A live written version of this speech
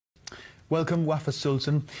Welcome, Wafa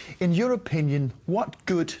Sultan. In your opinion, what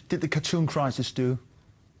good did the cartoon crisis do?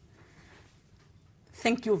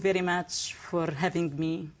 Thank you very much for having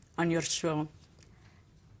me on your show.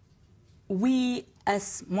 We,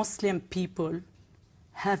 as Muslim people,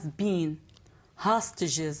 have been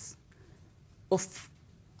hostages of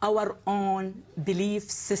our own belief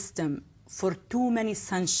system for too many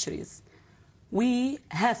centuries. We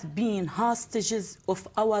have been hostages of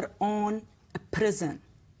our own prison.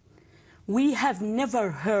 We have never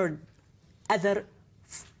heard other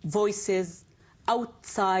voices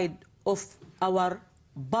outside of our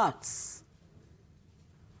box.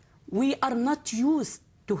 We are not used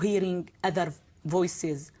to hearing other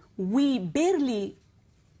voices. We barely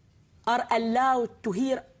are allowed to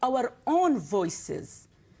hear our own voices.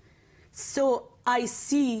 So I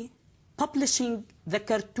see publishing the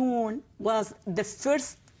cartoon was the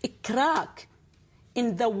first crack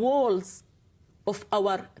in the walls of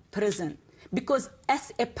our prison. Because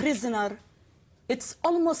as a prisoner, it's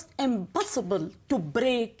almost impossible to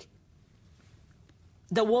break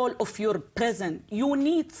the wall of your prison. You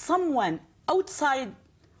need someone outside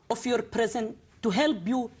of your prison to help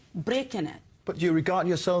you breaking it. But you regard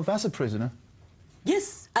yourself as a prisoner?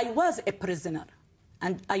 Yes, I was a prisoner.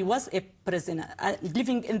 And I was a prisoner.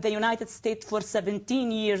 Living in the United States for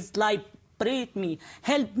 17 years, liberate me,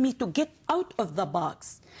 helped me to get out of the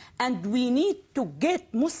box. And we need to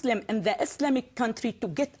get Muslim in the Islamic country to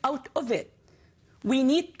get out of it. We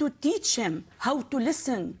need to teach him how to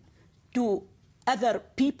listen to other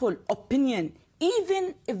people's opinion,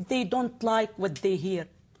 even if they don't like what they hear.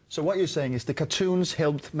 So what you're saying is the cartoons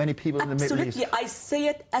helped many people in the Middle East? Absolutely. I say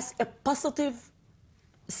it as a positive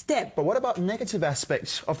step. But what about negative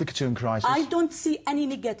aspects of the cartoon crisis? I don't see any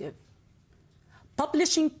negative.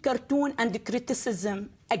 Publishing cartoon and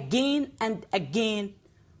criticism again and again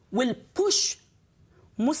will push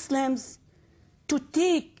Muslims to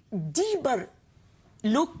take deeper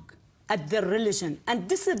look at their religion. And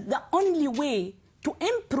this is the only way to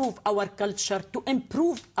improve our culture, to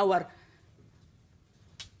improve our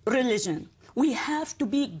religion. We have to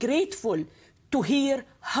be grateful to hear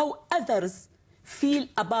how others feel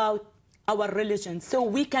about our religion so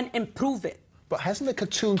we can improve it. But hasn't the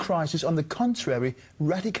cartoon crisis, on the contrary,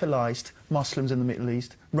 radicalized Muslims in the Middle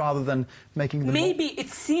East rather than making them... Maybe it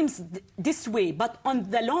seems this way, but on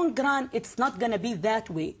the long run, it's not going to be that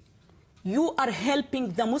way. You are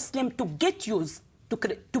helping the Muslim to get used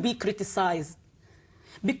to be criticized.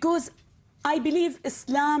 Because I believe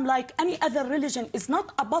Islam, like any other religion, is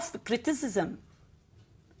not above criticism.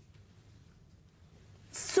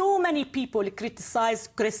 So many people criticize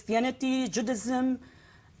Christianity, Judaism,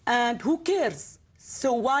 and who cares?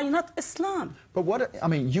 So why not Islam? But I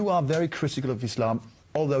mean, you are very critical of Islam,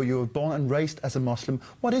 although you were born and raised as a Muslim.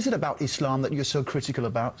 What is it about Islam that you're so critical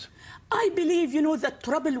about? I believe, the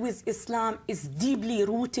trouble with Islam is deeply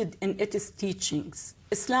rooted in its teachings.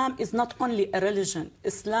 Islam is not only a religion.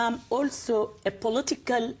 Islam also a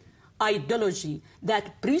political ideology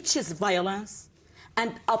that preaches violence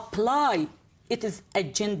and apply its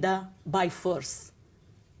agenda by force.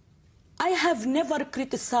 I have never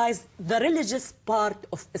criticized the religious part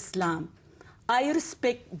of Islam. I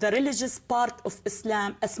respect the religious part of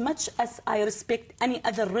Islam as much as I respect any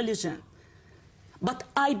other religion. But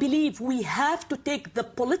I believe we have to take the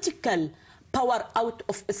political power out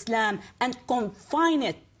of Islam and confine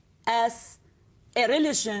it as a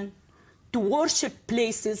religion to worship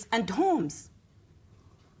places and homes.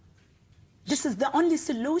 This is the only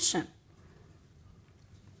solution.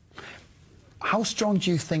 How strong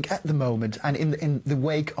do you think at the moment, and in the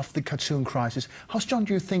wake of the cartoon crisis, how strong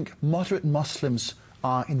do you think moderate Muslims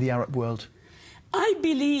are in the Arab world? I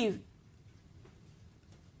believe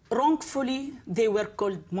wrongfully they were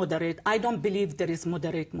called moderate. I don't believe there is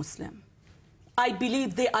moderate Muslim. I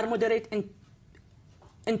believe they are moderate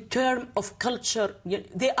in terms of culture.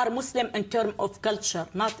 They are Muslim in terms of culture,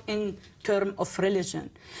 not in terms of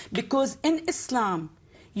religion. Because in Islam,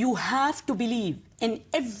 you have to believe in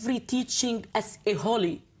every teaching as a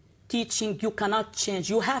holy teaching. You cannot change.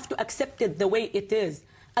 You have to accept it the way it is.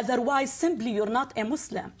 Otherwise, simply, you're not a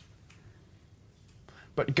Muslim.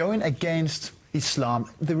 But going against Islam,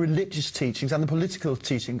 the religious teachings and the political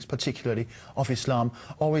teachings, particularly of Islam,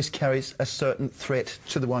 always carries a certain threat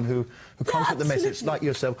to the one who comes with the message, like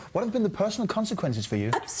yourself. What have been the personal consequences for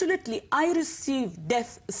you? Absolutely. I receive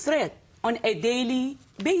death threat on a daily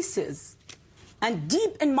basis. And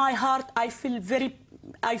deep in my heart, I feel the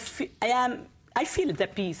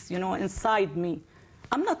peace, inside me.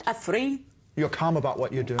 I'm not afraid. You're calm about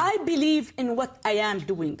what you're doing? I believe in what I am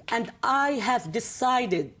doing, and I have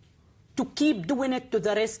decided to keep doing it to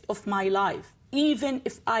the rest of my life. even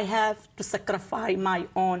if I have to sacrifice my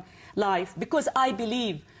own life, because I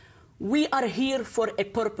believe we are here for a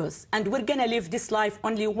purpose, and we're gonna live this life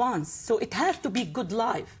only once, so it has to be good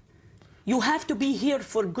life. You have to be here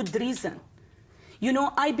for good reason. You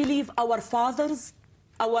know, I believe our fathers,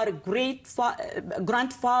 our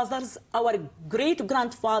grandfathers, our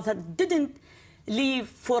great-grandfather didn't leave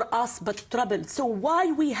for us but trouble. So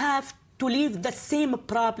why we have to leave the same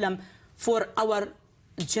problem for our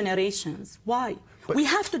generations? Why? But we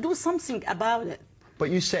have to do something about it.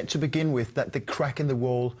 But you said to begin with that the crack in the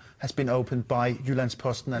wall has been opened by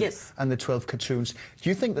Jyllands-Posten and, yes, and the 12 cartoons. Do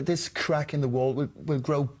you think that this crack in the wall will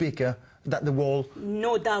grow bigger, that the wall...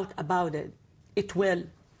 No doubt about it. It will.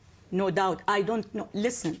 No doubt. I don't know.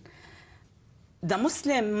 Listen, the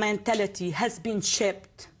Muslim mentality has been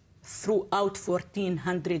shaped throughout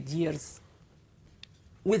 1400 years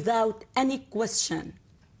without any question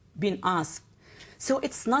being asked. So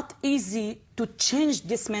it's not easy to change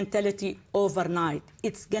this mentality overnight.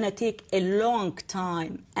 It's going to take a long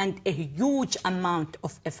time and a huge amount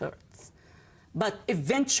of efforts. But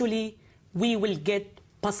eventually, we will get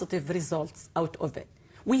positive results out of it.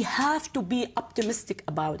 We have to be optimistic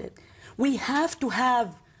about it. We have to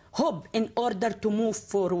have hope in order to move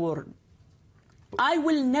forward. I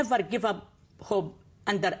will never give up hope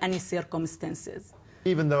under any circumstances.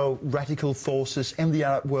 Even though radical forces in the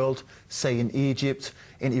Arab world, say in Egypt,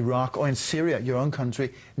 in Iraq or in Syria, your own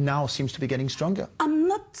country, now seems to be getting stronger. I'm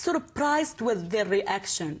not surprised with their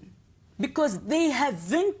reaction because they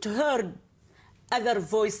haven't heard other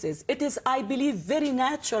voices. It is, I believe, very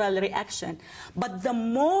natural reaction. But the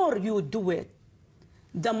more you do it,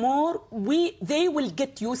 the more they will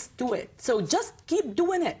get used to it. So just keep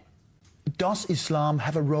doing it. Does Islam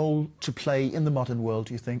have a role to play in the modern world,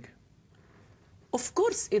 do you think? Of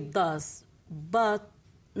course it does, but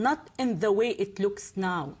not in the way it looks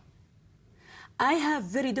now. I have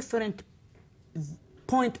very different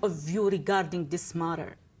point of view regarding this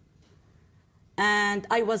matter. And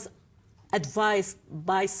I was advised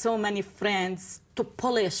by so many friends to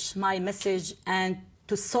polish my message and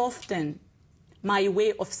to soften my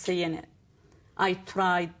way of saying it. I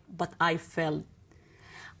tried, but I failed.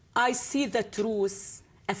 I see the truth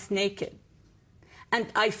as naked. And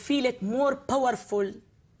I feel it more powerful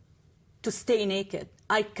to stay naked.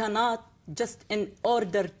 I cannot, just in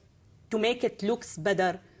order to make it look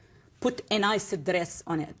better, put a nice dress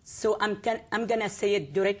on it. So I'm going to say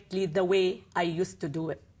it directly the way I used to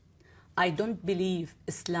do it. I don't believe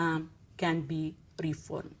Islam can be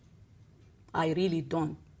reformed. I really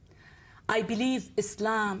don't. I believe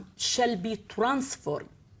Islam shall be transformed,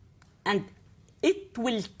 and it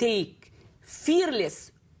will take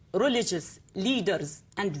fearless religious leaders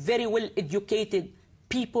and very well-educated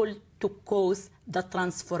people to cause the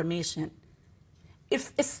transformation.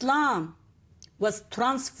 If Islam was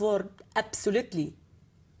transformed absolutely,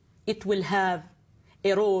 it will have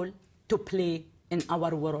a role to play in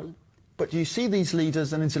our world. But do you see these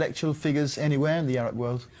leaders and intellectual figures anywhere in the Arab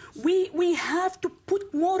world? We have to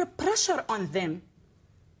put more pressure on them.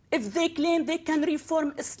 If they claim they can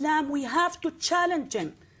reform Islam, we have to challenge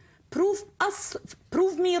them.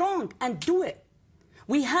 Prove me wrong and do it.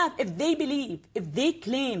 We have, if they believe, if they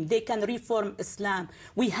claim they can reform Islam,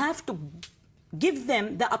 we have to give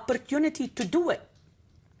them the opportunity to do it.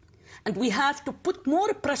 And we have to put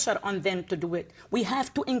more pressure on them to do it. We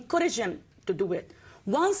have to encourage them to do it.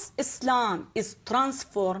 Once Islam is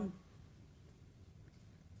transformed,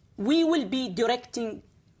 we will be directing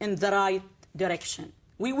in the right direction.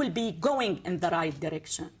 We will be going in the right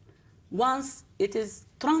direction once it is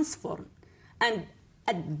transformed. And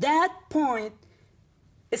at that point,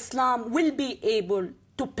 Islam will be able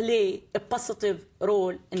to play a positive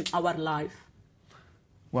role in our life.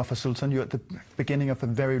 Wafa Sultan, you're at the beginning of a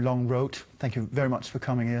very long road. Thank you very much for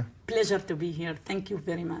coming here. Pleasure to be here. Thank you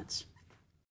very much.